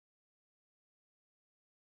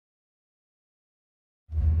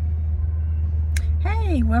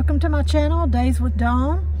Hey, welcome to my channel, Days with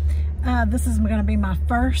Dawn. This is going to be my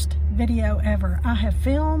first video ever. I have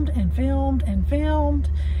filmed and filmed and filmed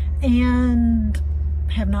and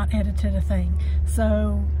have not edited a thing.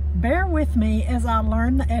 So bear with me as I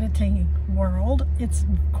learn the editing world. It's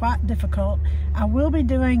quite difficult. I will be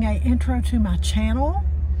doing an intro to my channel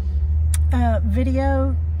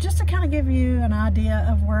video just to kind of give you an idea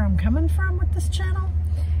of where I'm coming from with this channel.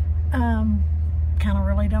 Kind of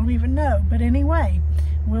really don't even know, but anyway,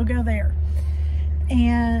 we'll go there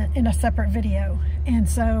and in a separate video. And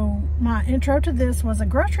so my intro to this was a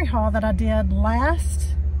grocery haul that I did last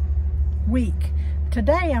week.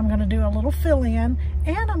 Today I'm going to do a little fill-in,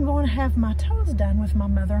 and I'm going to have my toes done with my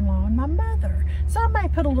mother-in-law and my mother. So I may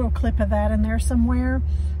put a little clip of that in there somewhere.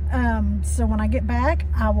 So when I get back,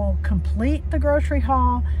 I will complete the grocery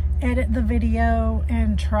haul, edit the video,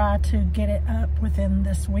 and try to get it up within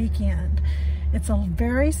this weekend. It's a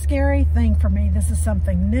very scary thing for me. This is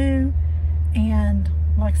something new, and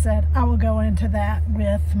like I said, I will go into that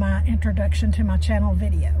with my introduction to my channel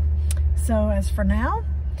video. So as for now,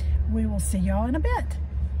 we will see y'all in a bit.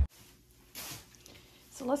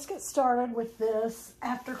 So let's get started with this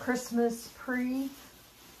after Christmas pre-New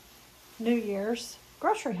Year's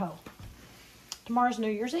grocery haul. Tomorrow's New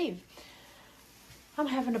Year's Eve. I'm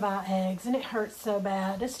having to buy eggs, and it hurts so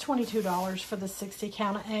bad. It's $22 for the 60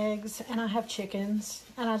 count of eggs, and I have chickens,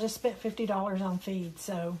 and I just spent $50 on feed.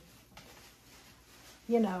 So,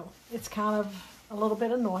 you know, it's kind of a little bit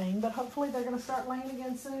annoying, but hopefully they're going to start laying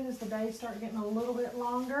again soon as the days start getting a little bit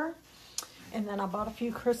longer. And then I bought a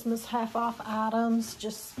few Christmas half-off items,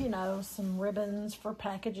 just, you know, some ribbons for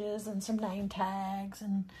packages and some name tags.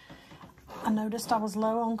 And I noticed I was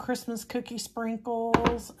low on Christmas cookie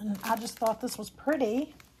sprinkles, and I just thought this was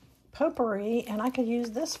pretty potpourri, and I could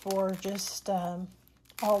use this for just all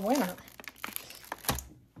winter.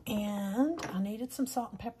 And I needed some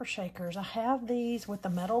salt and pepper shakers. I have these with the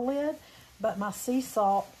metal lid, but my sea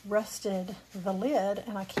salt rusted the lid,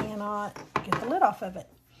 and I cannot get the lid off of it.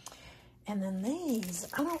 And then these,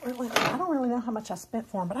 I don't really know how much I spent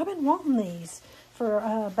for them, but I've been wanting these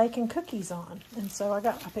for baking cookies on. And so I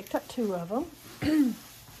picked up 2 of them.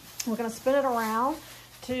 We're going to spin it around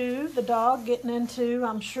to the dog getting into,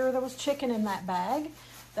 I'm sure there was chicken in that bag.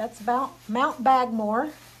 That's about Mount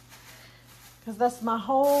Bagmore, because that's my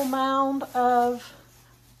whole mound of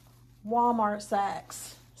Walmart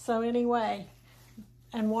sacks. So anyway,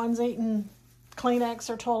 and one's eating Kleenex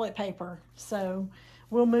or toilet paper. So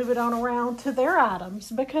we'll move it on around to their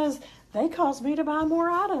items because they caused me to buy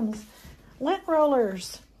more items. Lint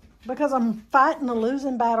rollers, because I'm fighting a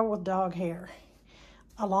losing battle with dog hair.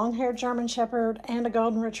 A long-haired German Shepherd and a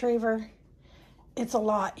Golden Retriever. It's a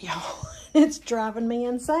lot, y'all. It's driving me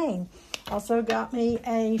insane. Also got me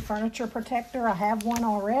a furniture protector. I have one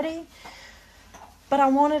already, but I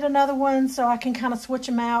wanted another one so I can kind of switch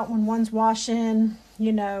them out when one's washing,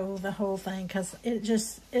 you know, the whole thing, because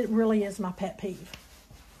it really is my pet peeve.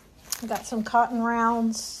 I got some cotton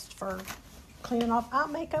rounds for cleaning off eye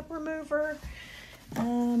makeup remover,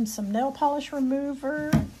 some nail polish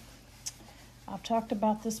remover. I've talked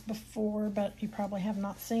about this before, but you probably have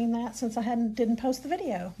not seen that since I didn't post the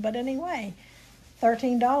video. But anyway,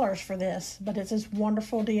 $13 for this, but it's this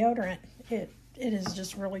wonderful deodorant. It is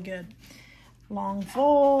just really good. Long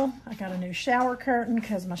full. I got a new shower curtain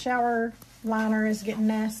because my shower liner is getting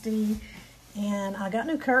nasty, and I got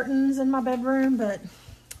new curtains in my bedroom, but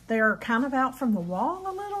they're kind of out from the wall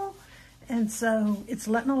a little, and so it's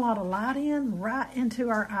letting a lot of light in right into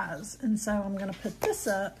our eyes. And so I'm going to put this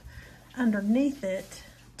up underneath it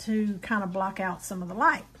to kind of block out some of the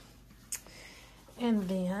light. And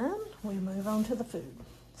then we move on to the food.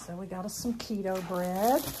 So we got us some keto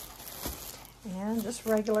bread and just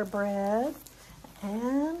regular bread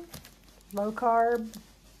and low carb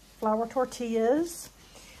flour tortillas.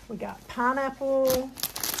 We got pineapple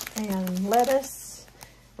and lettuce,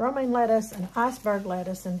 romaine lettuce and iceberg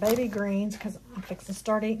lettuce and baby greens, because I'm fixing to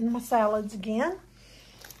start eating my salads again.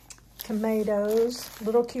 Tomatoes,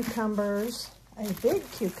 little cucumbers, a big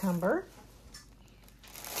cucumber,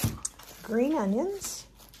 green onions,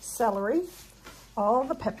 celery, all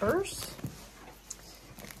the peppers.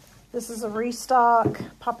 This is a Restock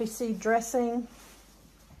poppy seed dressing.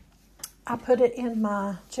 I put it in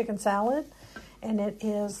my chicken salad, and it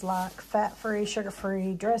is like fat-free,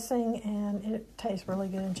 sugar-free dressing, and it tastes really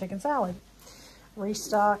good in chicken salad.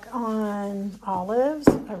 Restock on olives,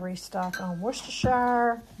 a Restock on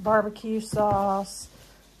Worcestershire, barbecue sauce,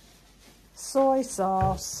 soy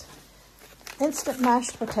sauce, instant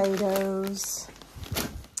mashed potatoes.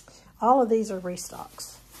 All of these are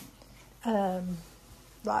Restocks.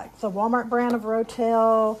 like the Walmart brand of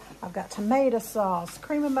Rotel. I've got tomato sauce,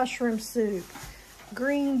 cream of mushroom soup,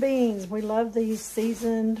 green beans. We love these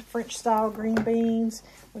seasoned French style green beans.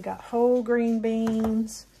 We got whole green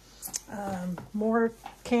beans, more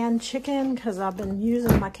canned chicken because I've been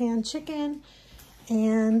using my canned chicken,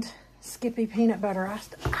 and Skippy peanut butter. I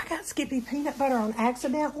got Skippy peanut butter on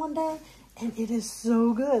accident one day, and it is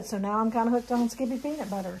so good. So now I'm kind of hooked on Skippy peanut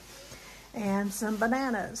butter. And some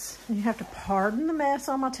bananas. You have to pardon the mess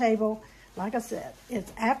on my table. Like I said,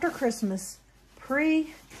 it's after Christmas,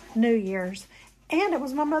 pre-New Year's, and it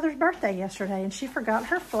was my mother's birthday yesterday, and she forgot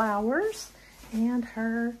her flowers and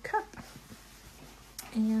her cup.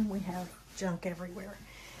 And we have junk everywhere.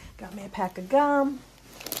 Got me a pack of gum.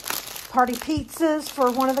 Party pizzas for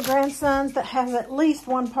one of the grandsons that has at least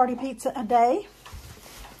one party pizza a day.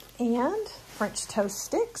 And French toast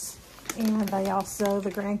sticks. And they also,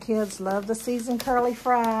 the grandkids love the seasoned curly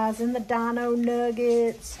fries and the dino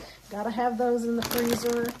nuggets. Gotta have those in the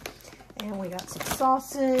freezer. And we got some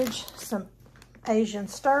sausage, some Asian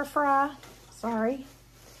stir fry. Sorry,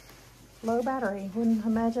 low battery, wouldn't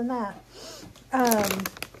imagine that.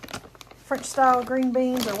 French style green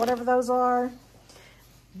beans or whatever those are.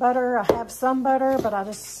 Butter, I have some butter, but I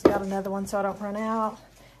just got another one so I don't run out.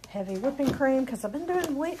 Heavy whipping cream, because I've been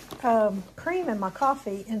doing cream in my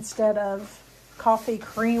coffee instead of coffee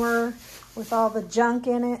creamer with all the junk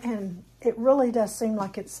in it, and it really does seem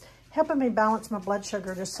like it's helping me balance my blood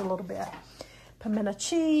sugar just a little bit. Pimento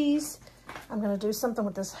cheese. I'm going to do something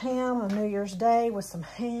with this ham on New Year's Day with some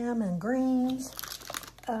ham and greens.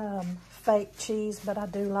 Fake cheese, but I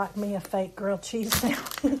do like me a fake grilled cheese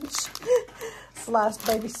sandwich. Sliced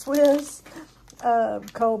baby Swiss.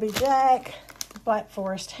 Colby Jack. Black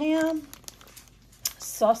Forest ham,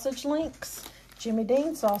 sausage links, Jimmy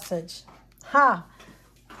Dean sausage. Ha!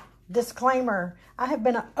 Disclaimer, I have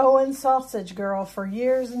been an Owen sausage girl for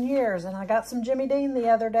years and years, and I got some Jimmy Dean the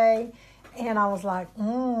other day, and I was like,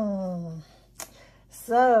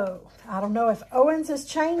 So, I don't know if Owens has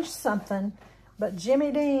changed something, but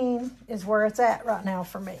Jimmy Dean is where it's at right now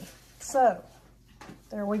for me. So,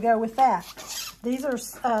 there we go with that. These are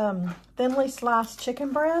thinly sliced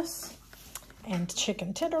chicken breasts, and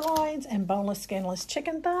chicken tenderloins, and boneless, skinless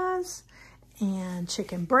chicken thighs, and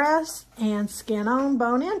chicken breasts, and skin on,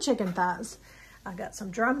 bone in chicken thighs. I got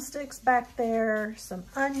some drumsticks back there, some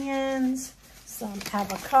onions, some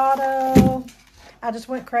avocado. I just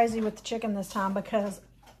went crazy with the chicken this time because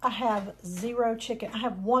I have zero chicken. I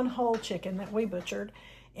have one whole chicken that we butchered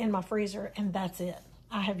in my freezer, and that's it.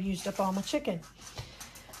 I have used up all my chicken.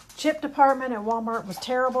 Chip department at Walmart was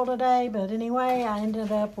terrible today, but anyway, I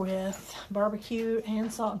ended up with barbecue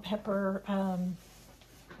and salt and pepper,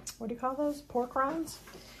 what do you call those? Pork rinds,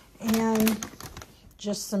 and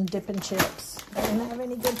just some dipping chips. They didn't have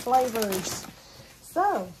any good flavors.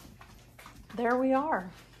 So, there we are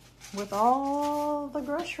with all the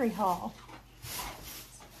grocery haul.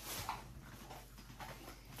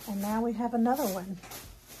 And now we have another one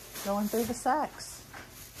going through the sacks.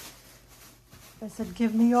 They said,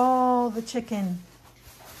 give me all the chicken.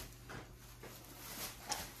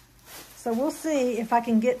 So we'll see if I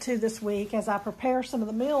can get to this week as I prepare some of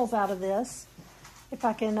the meals out of this, if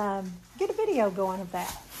I can get a video going of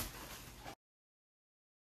that.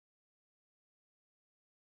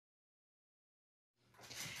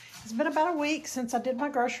 It's been about a week since I did my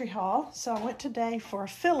grocery haul, so I went today for a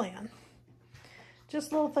fill-in.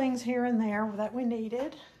 Just little things here and there that we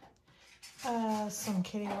needed. Some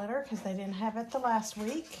kitty litter because they didn't have it the last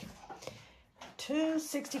week. 2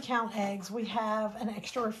 60-count eggs. We have an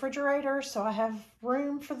extra refrigerator, so I have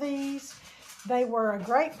room for these. They were a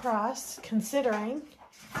great price considering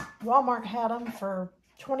Walmart had them for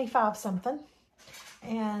 $25 something,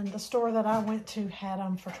 and the store that I went to had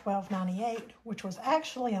them for $12.98, which was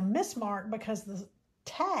actually a mismark because the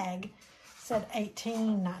tag said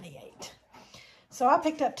 $18.98. So I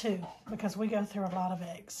picked up 2 because we go through a lot of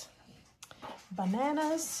eggs.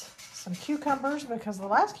 Bananas, some cucumbers, because the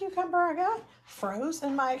last cucumber I got froze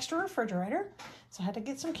in my extra refrigerator. So I had to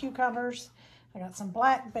get some cucumbers. I got some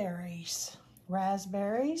blackberries,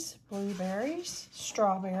 raspberries, blueberries,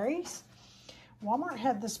 strawberries. Walmart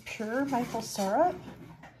had this pure maple syrup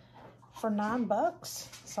for $9.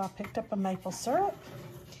 So I picked up a maple syrup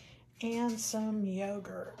and some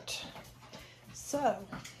yogurt. So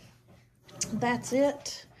that's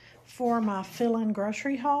it for my fill-in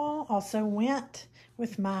grocery haul. Also went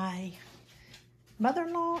with my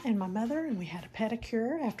mother-in-law and my mother, and we had a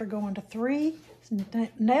pedicure after going to 3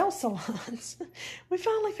 nail salons. We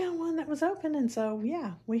finally found one that was open, and so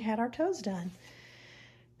yeah, we had our toes done.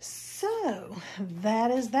 So that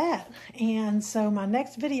is that. And so my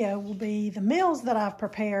next video will be the meals that I've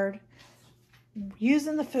prepared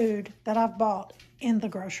using the food that I've bought in the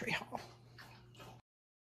grocery haul.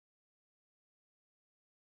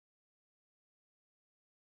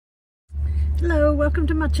 Hello, welcome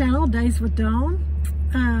to my channel, Days with Dawn.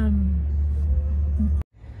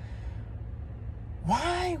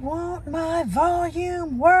 Why won't my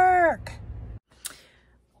volume work?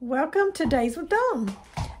 Welcome to Days with Dawn.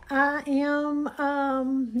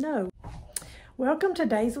 Welcome to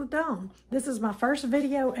Days with Dawn. This is my first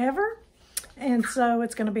video ever, and so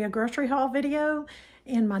it's going to be a grocery haul video.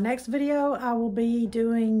 In my next video, I will be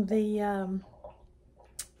doing the